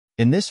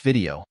In this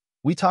video,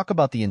 we talk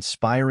about the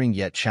inspiring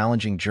yet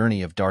challenging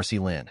journey of Darci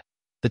Lynne,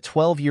 the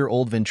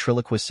 12-year-old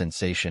ventriloquist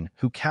sensation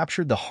who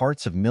captured the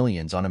hearts of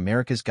millions on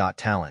America's Got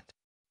Talent.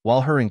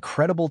 While her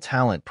incredible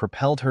talent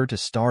propelled her to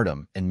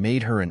stardom and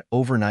made her an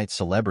overnight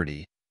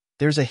celebrity,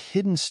 there's a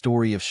hidden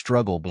story of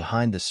struggle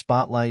behind the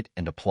spotlight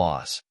and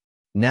applause.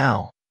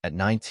 Now, at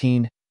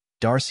 19,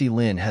 Darci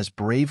Lynne has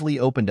bravely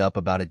opened up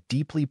about a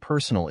deeply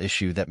personal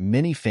issue that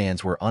many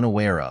fans were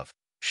unaware of,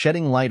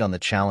 shedding light on the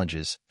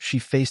challenges she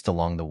faced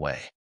along the way.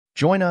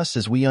 Join us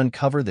as we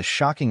uncover the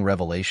shocking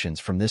revelations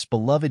from this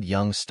beloved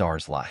young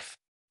star's life.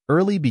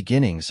 Early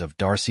beginnings of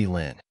Darci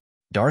Lynne.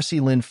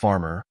 Darci Lynne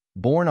Farmer,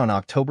 born on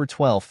October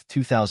 12,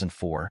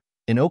 2004,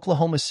 in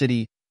Oklahoma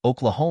City,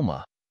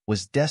 Oklahoma,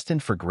 was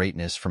destined for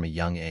greatness from a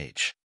young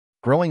age.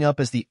 Growing up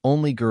as the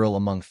only girl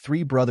among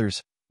three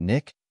brothers,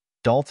 Nick,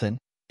 Dalton,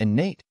 and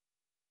Nate,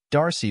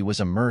 Darci was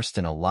immersed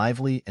in a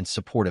lively and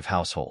supportive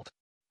household.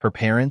 Her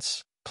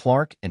parents,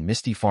 Clark and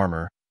Misty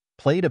Farmer,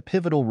 played a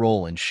pivotal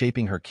role in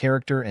shaping her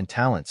character and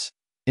talents,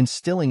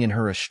 instilling in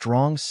her a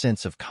strong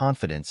sense of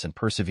confidence and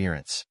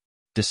perseverance.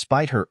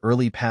 Despite her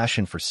early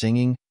passion for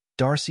singing,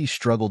 Darci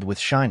struggled with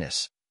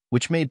shyness,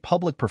 which made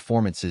public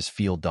performances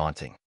feel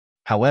daunting.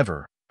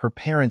 However, her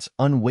parents'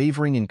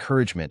 unwavering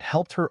encouragement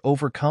helped her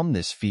overcome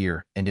this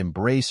fear and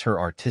embrace her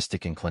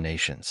artistic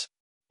inclinations.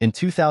 In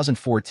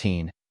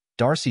 2014,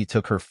 Darci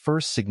took her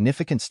first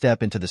significant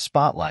step into the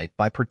spotlight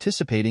by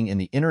participating in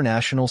the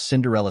International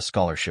Cinderella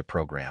Scholarship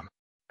Program.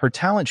 Her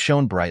talent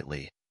shone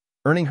brightly,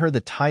 earning her the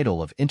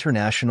title of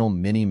International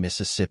Mini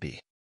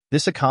Mississippi.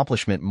 This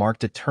accomplishment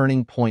marked a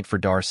turning point for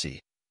Darci,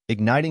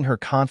 igniting her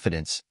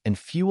confidence and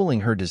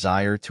fueling her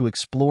desire to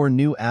explore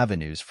new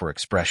avenues for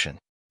expression.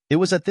 It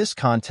was at this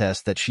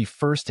contest that she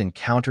first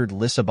encountered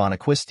Lisa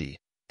Bonacquisti,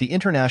 the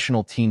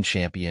international teen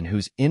champion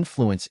whose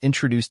influence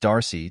introduced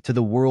Darci to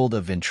the world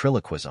of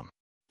ventriloquism.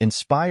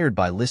 Inspired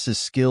by Lisa's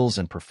skills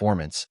and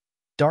performance,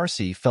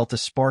 Darci felt a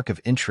spark of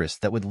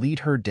interest that would lead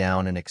her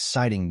down an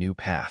exciting new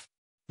path.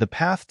 The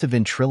path to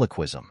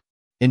ventriloquism.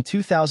 In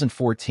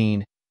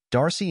 2014,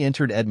 Darci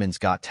entered Edmond's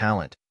Got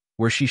Talent,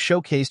 where she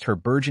showcased her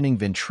burgeoning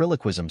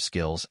ventriloquism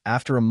skills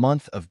after a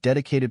month of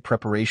dedicated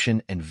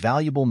preparation and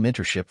valuable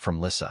mentorship from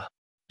Lisa.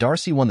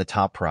 Darci won the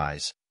top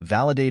prize,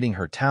 validating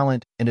her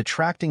talent and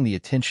attracting the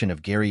attention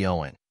of Gary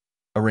Owen,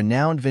 a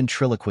renowned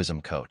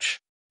ventriloquism coach.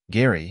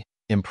 Gary,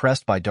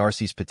 impressed by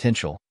Darci's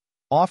potential,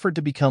 offered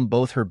to become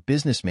both her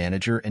business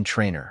manager and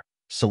trainer,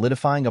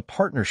 solidifying a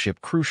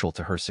partnership crucial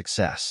to her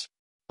success.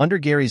 Under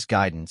Gary's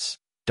guidance,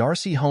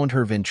 Darci honed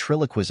her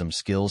ventriloquism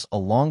skills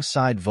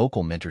alongside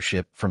vocal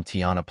mentorship from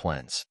Tiana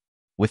Plens.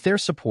 With their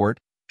support,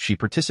 she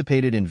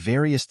participated in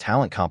various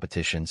talent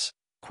competitions,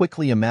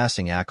 quickly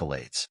amassing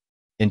accolades.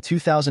 In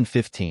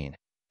 2015,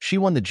 she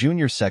won the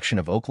junior section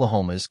of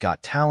Oklahoma's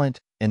Got Talent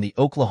and the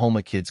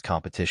Oklahoma Kids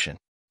competition.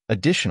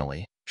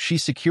 Additionally, she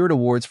secured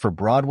awards for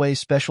Broadway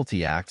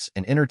Specialty Acts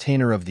and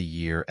Entertainer of the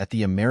Year at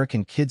the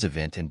American Kids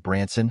event in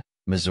Branson,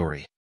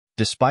 Missouri.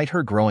 Despite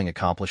her growing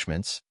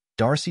accomplishments,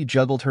 Darci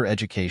juggled her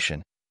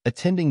education,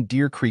 attending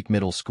Deer Creek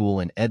Middle School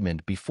in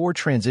Edmond before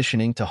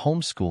transitioning to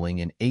homeschooling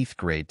in 8th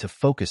grade to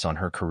focus on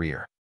her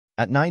career.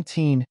 At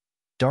 19,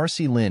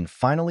 Darci Lynne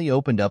finally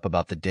opened up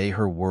about the day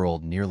her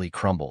world nearly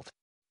crumbled.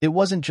 It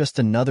wasn't just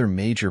another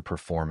major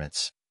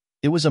performance.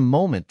 It was a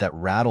moment that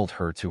rattled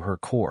her to her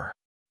core.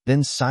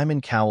 Then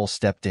Simon Cowell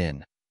stepped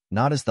in,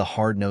 not as the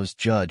hard-nosed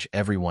judge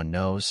everyone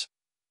knows,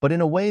 but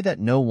in a way that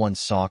no one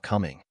saw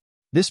coming.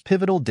 This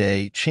pivotal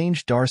day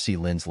changed Darci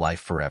Lynne's life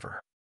forever.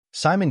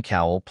 Simon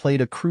Cowell played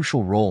a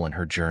crucial role in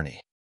her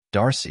journey.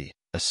 Darci,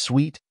 a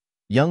sweet,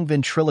 young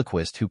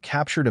ventriloquist who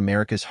captured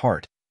America's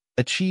heart,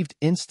 achieved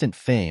instant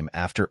fame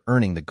after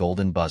earning the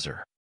Golden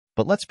Buzzer.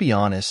 But let's be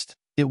honest,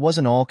 it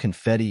wasn't all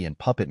confetti and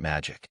puppet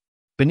magic.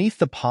 Beneath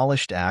the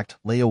polished act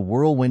lay a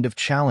whirlwind of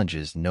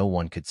challenges no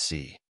one could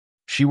see.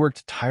 She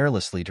worked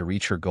tirelessly to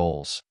reach her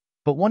goals,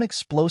 but one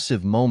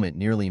explosive moment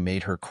nearly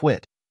made her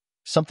quit,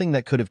 something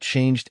that could have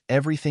changed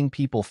everything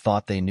people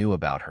thought they knew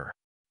about her.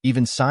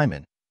 Even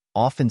Simon,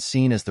 often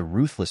seen as the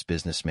ruthless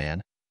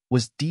businessman,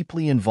 was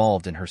deeply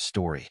involved in her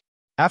story.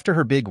 After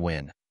her big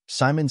win,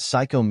 Simon's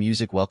Psycho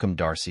Music welcomed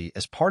Darci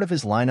as part of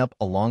his lineup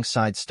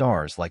alongside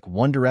stars like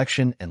One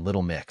Direction and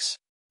Little Mix.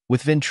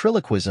 With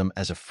ventriloquism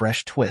as a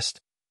fresh twist,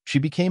 she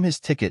became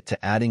his ticket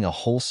to adding a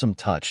wholesome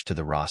touch to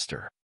the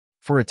roster.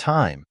 For a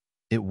time,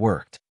 it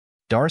worked.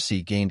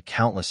 Darci gained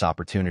countless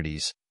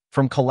opportunities,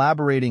 from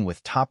collaborating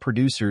with top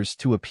producers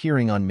to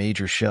appearing on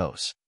major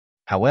shows.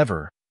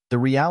 However, the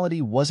reality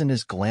wasn't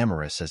as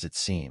glamorous as it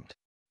seemed.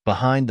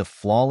 Behind the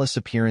flawless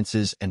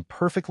appearances and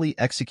perfectly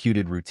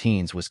executed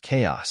routines was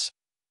chaos,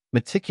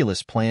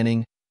 meticulous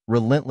planning,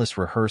 relentless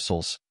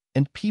rehearsals,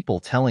 and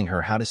people telling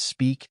her how to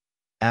speak,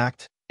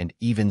 act, and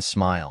even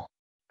smile.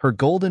 Her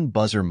Golden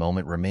Buzzer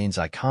moment remains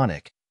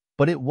iconic,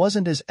 but it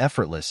wasn't as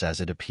effortless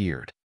as it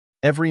appeared.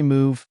 Every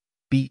move,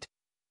 beat,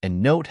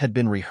 and note had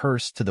been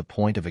rehearsed to the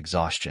point of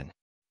exhaustion.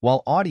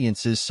 While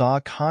audiences saw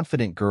a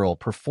confident girl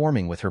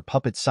performing with her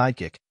puppet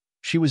sidekick,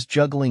 she was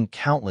juggling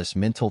countless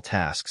mental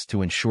tasks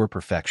to ensure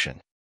perfection.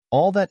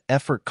 All that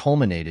effort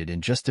culminated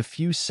in just a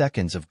few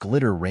seconds of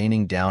glitter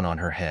raining down on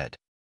her head.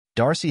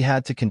 Darci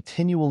had to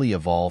continually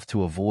evolve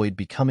to avoid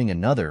becoming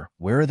another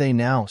 "where are they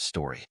now"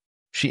 story.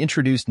 She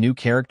introduced new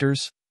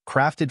characters,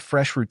 crafted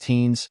fresh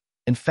routines,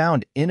 and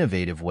found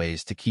innovative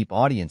ways to keep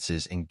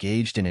audiences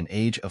engaged in an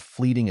age of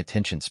fleeting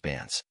attention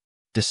spans.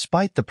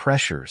 Despite the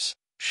pressures,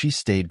 she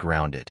stayed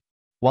grounded.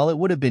 While it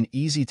would have been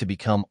easy to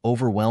become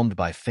overwhelmed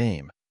by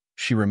fame,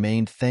 she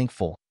remained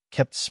thankful,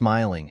 kept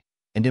smiling,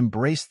 and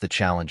embraced the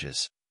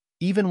challenges,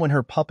 even when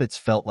her puppets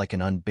felt like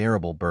an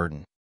unbearable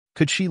burden.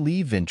 Could she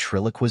leave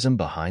ventriloquism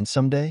behind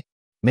someday?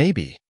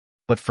 Maybe.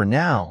 But for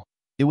now,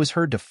 it was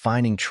her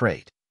defining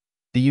trait,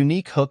 the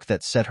unique hook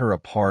that set her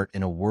apart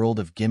in a world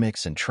of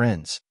gimmicks and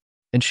trends.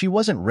 And she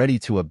wasn't ready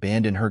to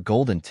abandon her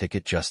golden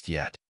ticket just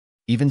yet.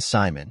 Even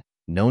Simon,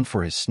 known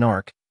for his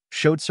snark,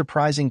 showed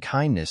surprising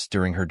kindness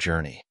during her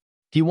journey.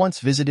 He once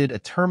visited a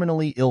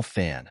terminally ill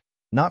fan,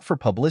 not for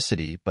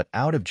publicity but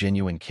out of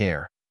genuine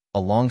care,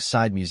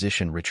 alongside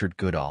musician Richard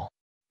Goodall.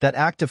 That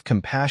act of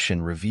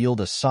compassion revealed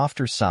a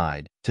softer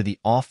side to the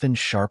often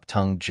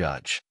sharp-tongued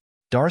judge.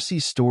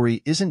 Darci's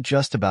story isn't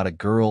just about a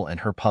girl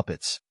and her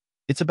puppets.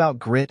 It's about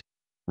grit,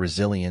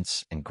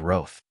 resilience, and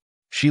growth.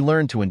 She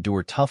learned to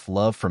endure tough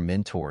love from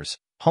mentors,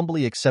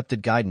 humbly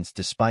accepted guidance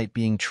despite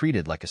being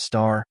treated like a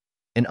star,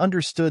 and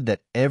understood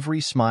that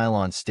every smile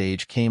on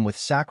stage came with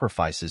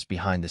sacrifices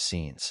behind the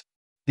scenes.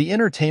 The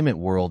entertainment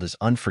world is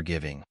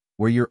unforgiving,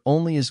 where you're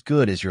only as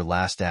good as your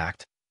last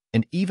act,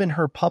 and even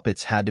her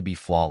puppets had to be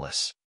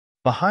flawless.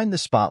 Behind the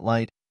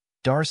spotlight,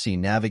 Darci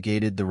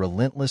navigated the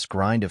relentless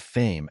grind of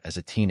fame as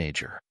a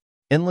teenager.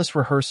 Endless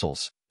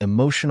rehearsals,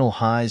 emotional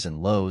highs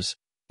and lows,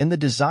 and the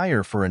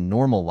desire for a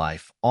normal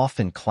life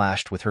often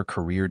clashed with her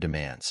career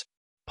demands.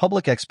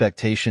 Public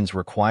expectations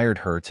required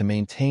her to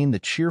maintain the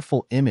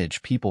cheerful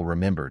image people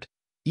remembered,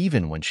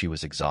 even when she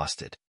was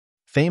exhausted.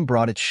 Fame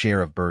brought its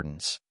share of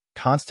burdens,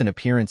 constant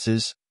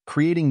appearances,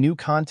 creating new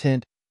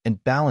content,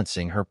 and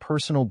balancing her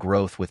personal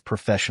growth with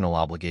professional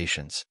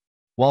obligations.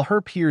 While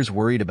her peers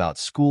worried about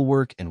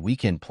schoolwork and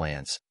weekend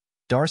plans,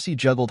 Darci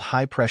juggled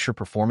high-pressure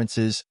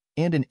performances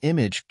and an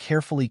image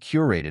carefully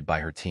curated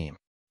by her team.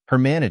 Her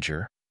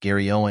manager,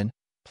 Gary Owen,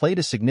 played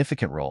a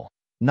significant role,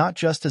 not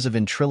just as a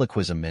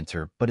ventriloquism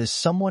mentor, but as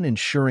someone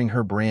ensuring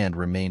her brand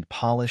remained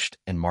polished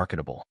and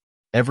marketable.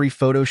 Every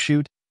photo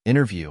shoot,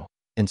 interview,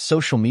 and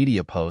social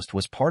media post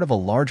was part of a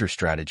larger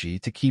strategy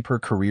to keep her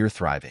career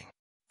thriving.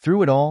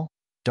 Through it all,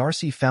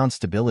 Darci found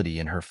stability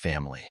in her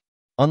family.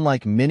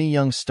 Unlike many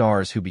young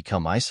stars who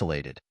become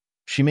isolated,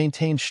 she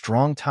maintained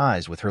strong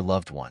ties with her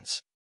loved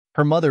ones.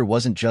 Her mother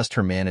wasn't just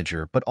her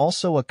manager, but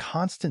also a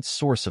constant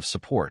source of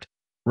support,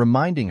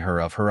 reminding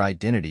her of her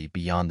identity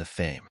beyond the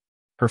fame.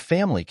 Her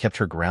family kept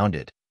her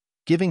grounded,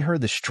 giving her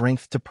the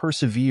strength to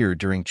persevere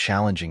during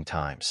challenging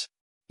times.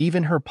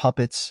 Even her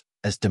puppets,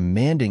 as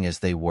demanding as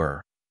they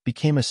were,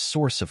 became a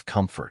source of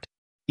comfort.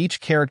 Each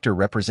character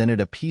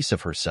represented a piece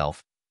of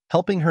herself,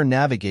 helping her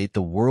navigate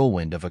the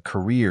whirlwind of a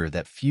career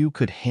that few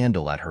could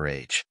handle at her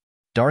age.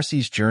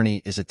 Darci's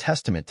journey is a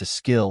testament to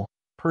skill,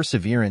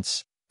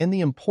 perseverance, and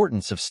the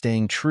importance of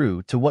staying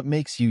true to what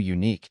makes you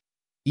unique,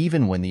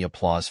 even when the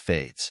applause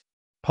fades.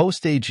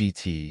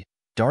 Post-AGT,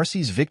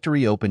 Darci's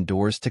victory opened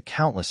doors to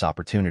countless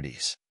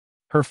opportunities.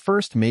 Her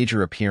first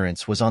major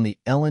appearance was on The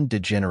Ellen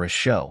DeGeneres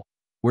Show,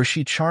 where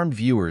she charmed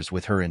viewers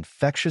with her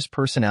infectious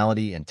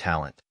personality and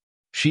talent.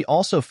 She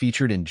also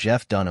featured in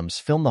Jeff Dunham's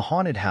film The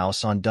Haunted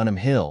House on Dunham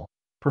Hill,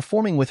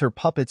 performing with her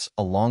puppets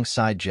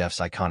alongside Jeff's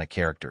iconic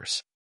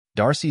characters.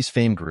 Darci's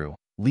fame grew,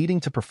 leading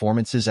to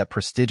performances at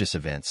prestigious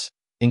events,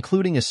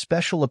 including a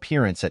special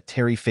appearance at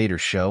Terry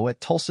Fator's show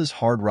at Tulsa's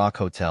Hard Rock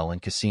Hotel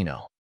and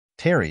Casino.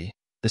 Terry,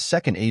 the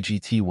second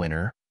AGT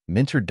winner,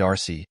 mentored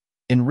Darci,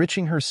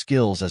 enriching her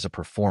skills as a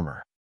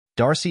performer.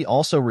 Darci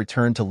also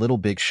returned to Little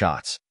Big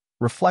Shots,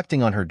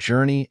 reflecting on her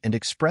journey and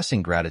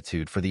expressing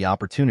gratitude for the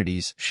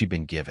opportunities she'd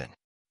been given.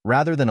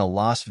 Rather than a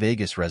Las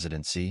Vegas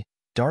residency,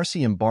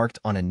 Darci embarked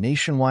on a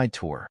nationwide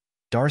tour,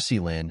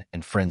 Darci Lynne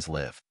and Friends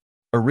Live.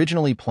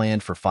 Originally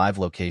planned for 5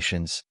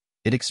 locations,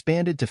 it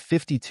expanded to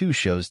 52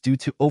 shows due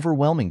to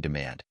overwhelming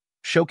demand,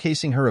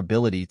 showcasing her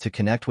ability to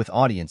connect with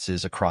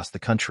audiences across the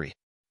country.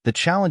 The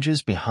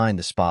challenges behind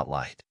the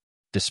spotlight.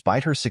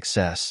 Despite her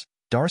success,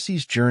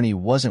 Darci's journey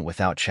wasn't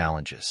without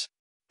challenges.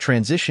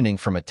 Transitioning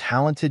from a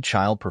talented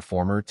child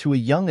performer to a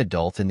young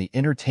adult in the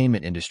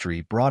entertainment industry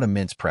brought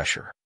immense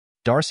pressure.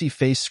 Darci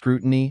faced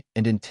scrutiny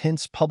and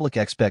intense public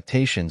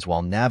expectations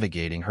while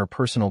navigating her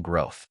personal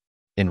growth.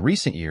 In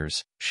recent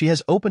years, she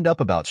has opened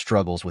up about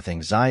struggles with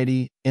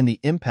anxiety and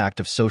the impact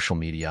of social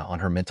media on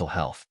her mental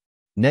health.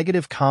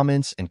 Negative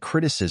comments and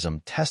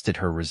criticism tested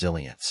her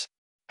resilience.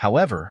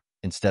 However,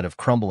 instead of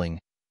crumbling,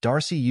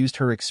 Darci used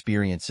her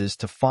experiences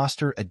to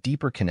foster a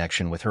deeper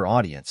connection with her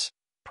audience,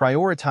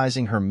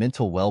 prioritizing her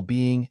mental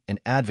well-being and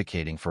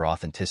advocating for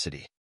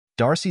authenticity.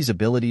 Darci's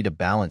ability to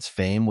balance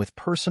fame with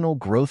personal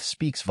growth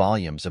speaks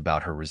volumes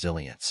about her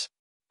resilience.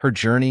 Her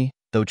journey,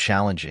 though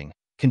challenging,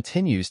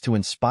 continues to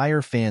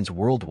inspire fans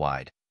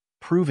worldwide,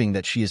 proving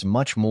that she is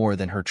much more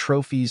than her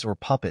trophies or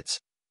puppets.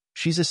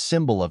 She's a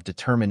symbol of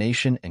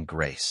determination and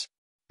grace.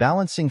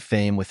 Balancing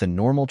fame with a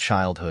normal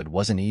childhood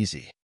wasn't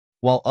easy.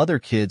 While other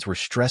kids were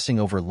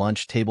stressing over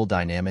lunch table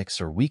dynamics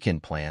or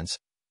weekend plans,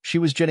 she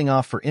was jetting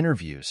off for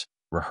interviews,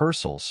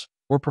 rehearsals,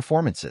 or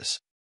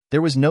performances.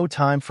 There was no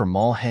time for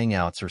mall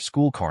hangouts or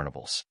school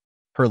carnivals.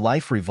 Her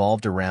life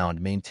revolved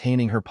around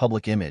maintaining her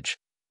public image,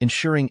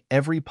 ensuring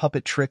every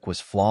puppet trick was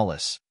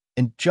flawless,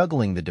 and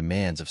juggling the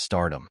demands of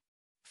stardom.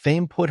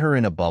 Fame put her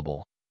in a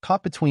bubble,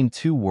 caught between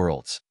two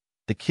worlds,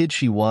 the kid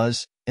she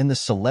was and the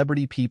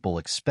celebrity people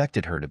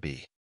expected her to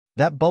be.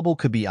 That bubble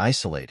could be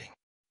isolating.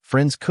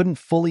 Friends couldn't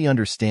fully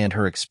understand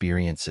her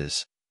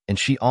experiences, and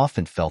she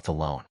often felt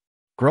alone.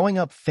 Growing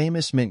up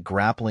famous meant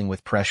grappling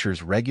with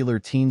pressures regular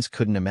teens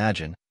couldn't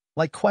imagine,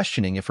 like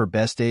questioning if her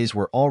best days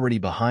were already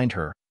behind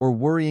her or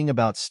worrying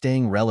about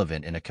staying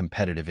relevant in a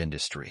competitive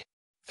industry.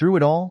 Through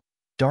it all,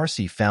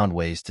 Darci found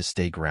ways to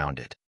stay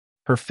grounded.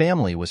 Her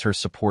family was her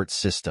support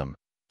system,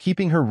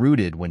 keeping her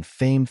rooted when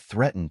fame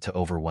threatened to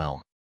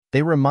overwhelm.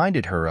 They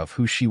reminded her of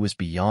who she was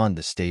beyond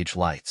the stage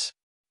lights.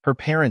 Her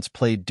parents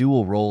played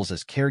dual roles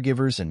as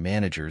caregivers and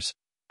managers,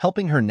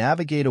 helping her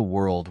navigate a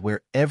world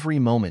where every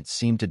moment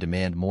seemed to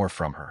demand more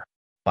from her.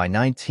 By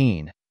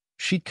 19,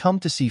 she'd come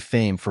to see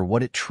fame for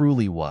what it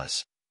truly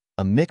was,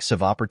 a mix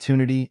of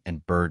opportunity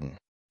and burden.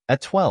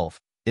 At 12,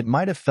 it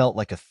might have felt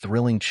like a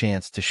thrilling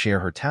chance to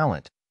share her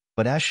talent,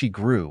 but as she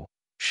grew,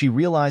 she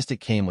realized it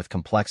came with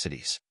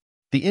complexities.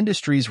 The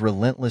industry's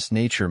relentless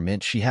nature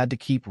meant she had to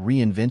keep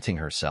reinventing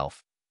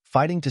herself,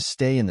 fighting to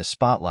stay in the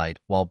spotlight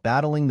while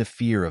battling the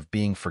fear of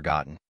being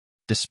forgotten.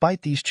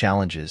 Despite these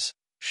challenges,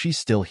 she's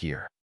still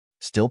here,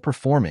 still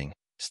performing,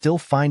 still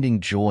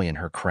finding joy in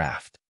her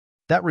craft.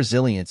 That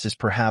resilience is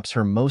perhaps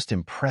her most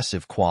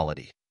impressive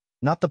quality,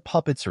 not the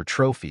puppets or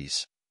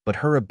trophies, but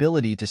her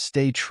ability to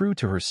stay true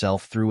to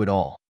herself through it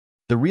all.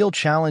 The real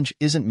challenge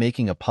isn't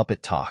making a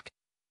puppet talk,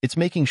 it's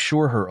making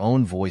sure her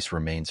own voice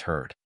remains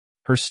heard.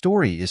 Her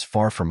story is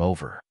far from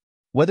over.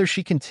 Whether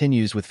she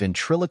continues with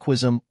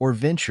ventriloquism or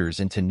ventures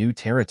into new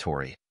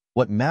territory,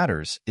 what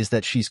matters is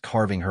that she's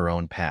carving her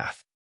own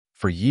path.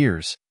 For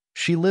years,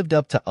 she lived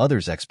up to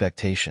others'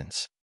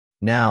 expectations.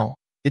 Now,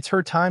 it's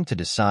her time to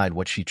decide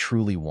what she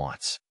truly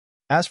wants.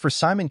 As for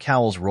Simon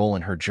Cowell's role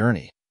in her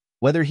journey,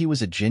 whether he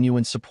was a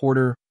genuine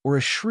supporter or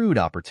a shrewd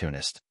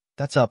opportunist,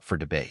 that's up for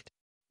debate.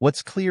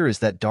 What's clear is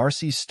that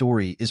Darci's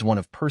story is one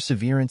of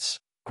perseverance,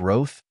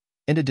 growth,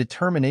 and a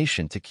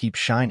determination to keep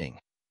shining,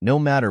 no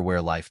matter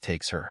where life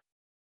takes her.